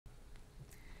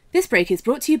This break is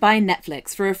brought to you by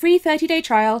Netflix. For a free 30-day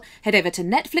trial, head over to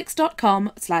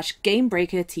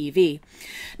netflix.com/GameBreakerTV.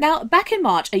 Now, back in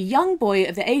March, a young boy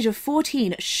of the age of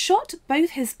 14 shot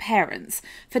both his parents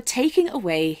for taking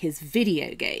away his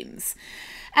video games.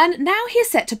 And now he's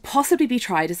set to possibly be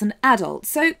tried as an adult.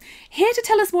 So here to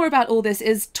tell us more about all this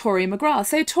is Tori McGrath.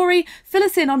 So Tori, fill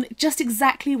us in on just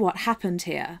exactly what happened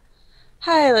here.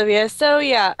 Hi, Olivia. So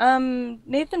yeah,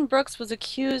 Nathan Brooks was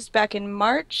accused back in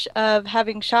March of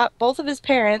having shot both of his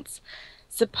parents,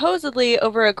 supposedly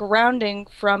over a grounding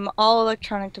from all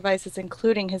electronic devices,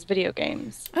 including his video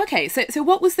games. Okay, so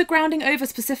what was the grounding over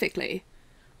specifically?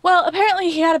 Well, apparently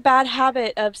he had a bad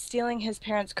habit of stealing his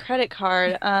parents' credit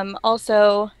card.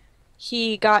 Also,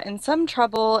 he got in some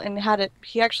trouble and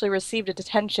he actually received a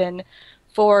detention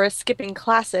for skipping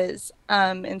classes,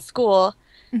 in school.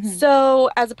 Mhm. So,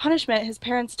 as a punishment, his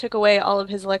parents took away all of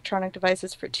his electronic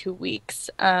devices for 2 weeks.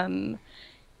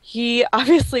 He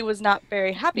obviously was not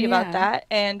very happy about Yeah. that,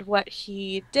 and what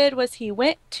he did was he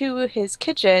went to his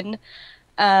kitchen,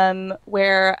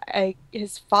 where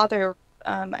his father,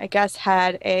 I guess,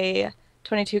 had a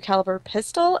 22 caliber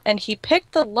pistol, and he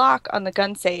picked the lock on the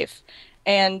gun safe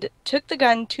and took the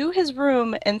gun to his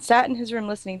room and sat in his room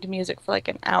listening to music for like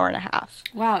an hour and a half.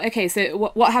 Wow. Okay, so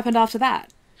what happened after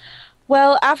that?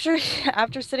 Well, after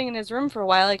after sitting in his room for a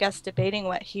while, I guess debating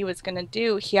what he was going to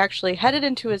do, he actually headed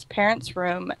into his parents'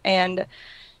 room and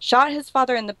shot his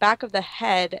father in the back of the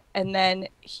head, and then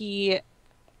he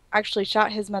actually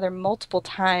shot his mother multiple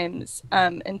times,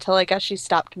 until I guess she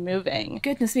stopped moving.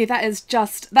 Goodness me, that is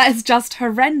just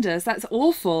horrendous. That's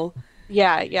awful.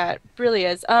 Yeah, yeah, it really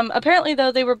is. Apparently,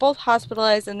 though, they were both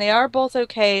hospitalized and they are both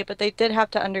okay, but they did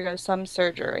have to undergo some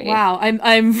surgery. Wow,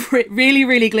 I'm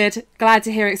really glad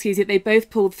to hear. Excuse me, they both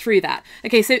pulled through that.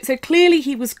 Okay, so clearly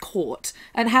he was caught,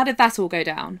 and how did that all go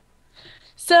down?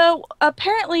 So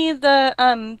apparently, the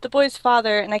boy's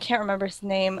father, and I can't remember his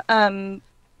name,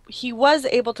 he was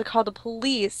able to call the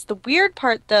police. The weird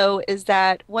part, though, is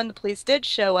that when the police did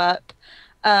show up,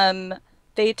 um,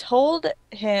 they told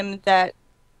him that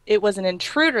it was an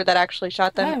intruder that actually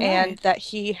shot them, Oh and right. that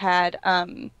he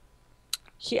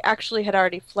actually had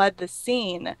already fled the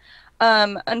scene.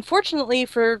 Unfortunately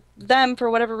for them, for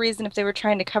whatever reason, if they were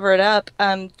trying to cover it up,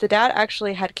 the dad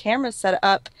actually had cameras set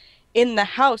up in the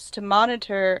house to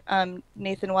monitor,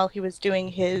 Nathan while he was doing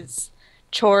his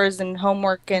chores and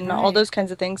homework and all Right. those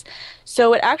kinds of things.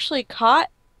 So it actually caught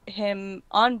him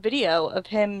on video of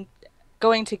him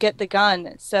going to get the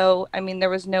gun. So, I mean, there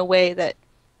was no way that,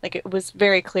 like, it was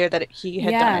very clear that he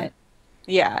had done Yeah. it.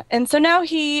 Yeah. And so now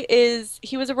he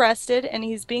was arrested and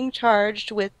he's being charged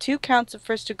with 2 counts of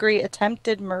first-degree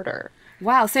attempted murder.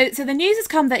 Wow. So the news has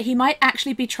come that he might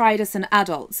actually be tried as an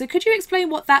adult. So could you explain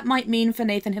what that might mean for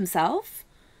Nathan himself?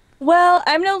 Well,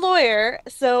 I'm no lawyer,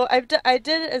 so I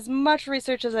did as much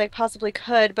research as I possibly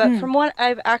could, but Mm. from what I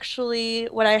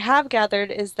have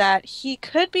gathered is that he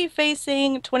could be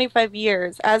facing 25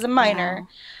 years as a minor.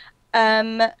 Wow.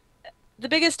 Um, the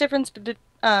biggest difference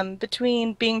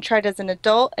between being tried as an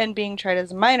adult and being tried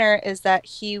as a minor is that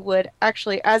he would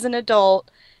actually, as an adult,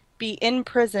 be in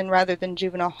prison rather than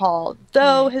juvenile hall,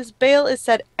 though Right. his bail is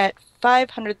set at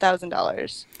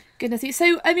 $500,000. Goodness me.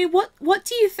 So I mean, what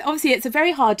do you obviously it's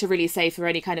very hard to really say for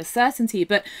any kind of certainty,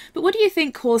 but what do you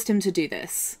think caused him to do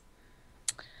this?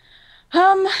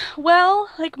 Um, well,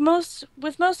 like most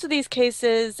of these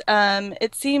cases,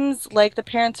 it seems like the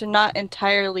parents are not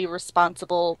entirely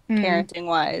responsible Mm. parenting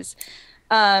wise.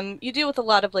 You deal with a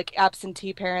lot of like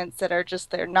absentee parents that are just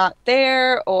they're not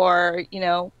there or,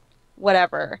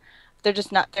 whatever. They're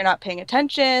not paying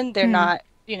attention, they're Mm. not,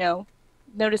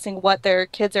 noticing what their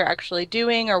kids are actually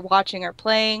doing or watching or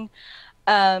playing.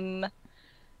 Um,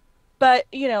 but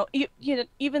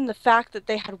even the fact that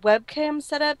they had webcams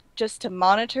set up just to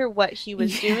monitor what he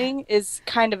was Yeah. doing is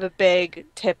kind of a big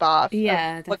tip off of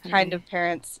Yeah, what kind definitely. of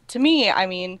parents, to me, I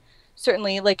mean,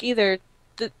 certainly like either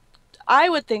the I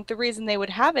would think the reason they would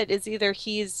have it is either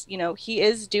he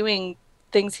is doing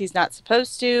things he's not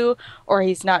supposed to, or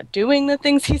he's not doing the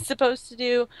things he's supposed to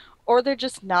do, or they're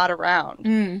just not around.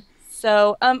 Mm.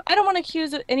 So, I don't want to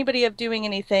accuse anybody of doing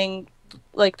anything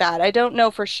like that. I don't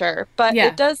know for sure, but it Yeah.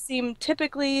 does seem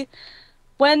typically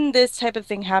when this type of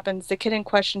thing happens, the kid in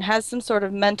question has some sort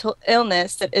of mental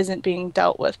illness that isn't being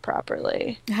dealt with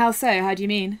properly. How so? How do you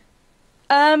mean?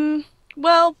 Um,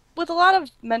 well, with a lot of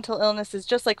mental illnesses,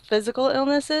 just like physical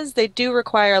illnesses, they do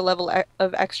require a level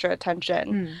of extra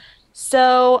attention. Mm.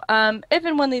 So,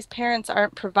 even when these parents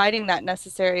aren't providing that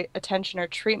necessary attention or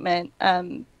treatment,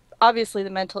 obviously the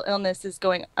mental illness is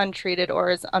going untreated or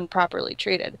is improperly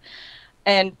treated.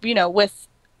 And, with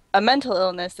a mental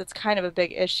illness, that's kind of a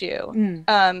big issue.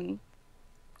 Mm.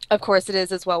 Of course, it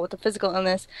is as well with the physical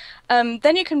illness.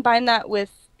 Then you combine that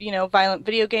with, violent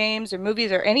video games or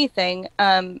movies or anything,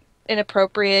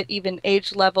 inappropriate, even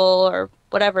age level or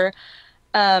whatever.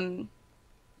 Um,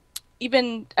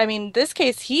 Even, I mean, this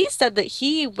case, he said that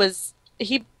he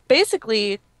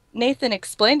basically, Nathan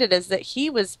explained it as that he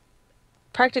was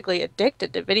practically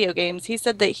addicted to video games. He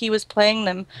said that he was playing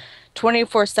them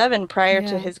 24/7 prior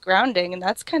to Yeah. his grounding, and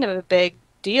that's kind of a big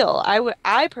deal.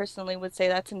 I personally would say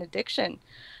that's an addiction.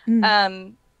 Mm.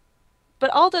 Um, but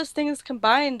all those things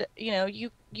combined,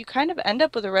 you kind of end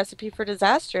up with a recipe for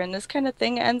disaster, and this kind of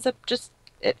thing ends up just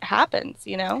it happens.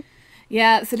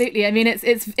 Yeah, absolutely. I mean, it's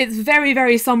very,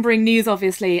 very sombering news,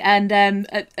 obviously, and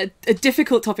a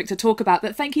difficult topic to talk about.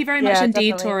 But thank you very much Yeah,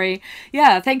 indeed, definitely. Tori.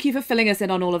 Yeah, thank you for filling us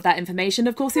in on all of that information.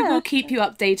 Of course, we will Yeah. keep you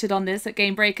updated on this at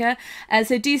Gamebreaker,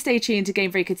 so do stay tuned to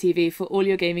Gamebreaker TV for all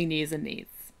your gaming news and needs.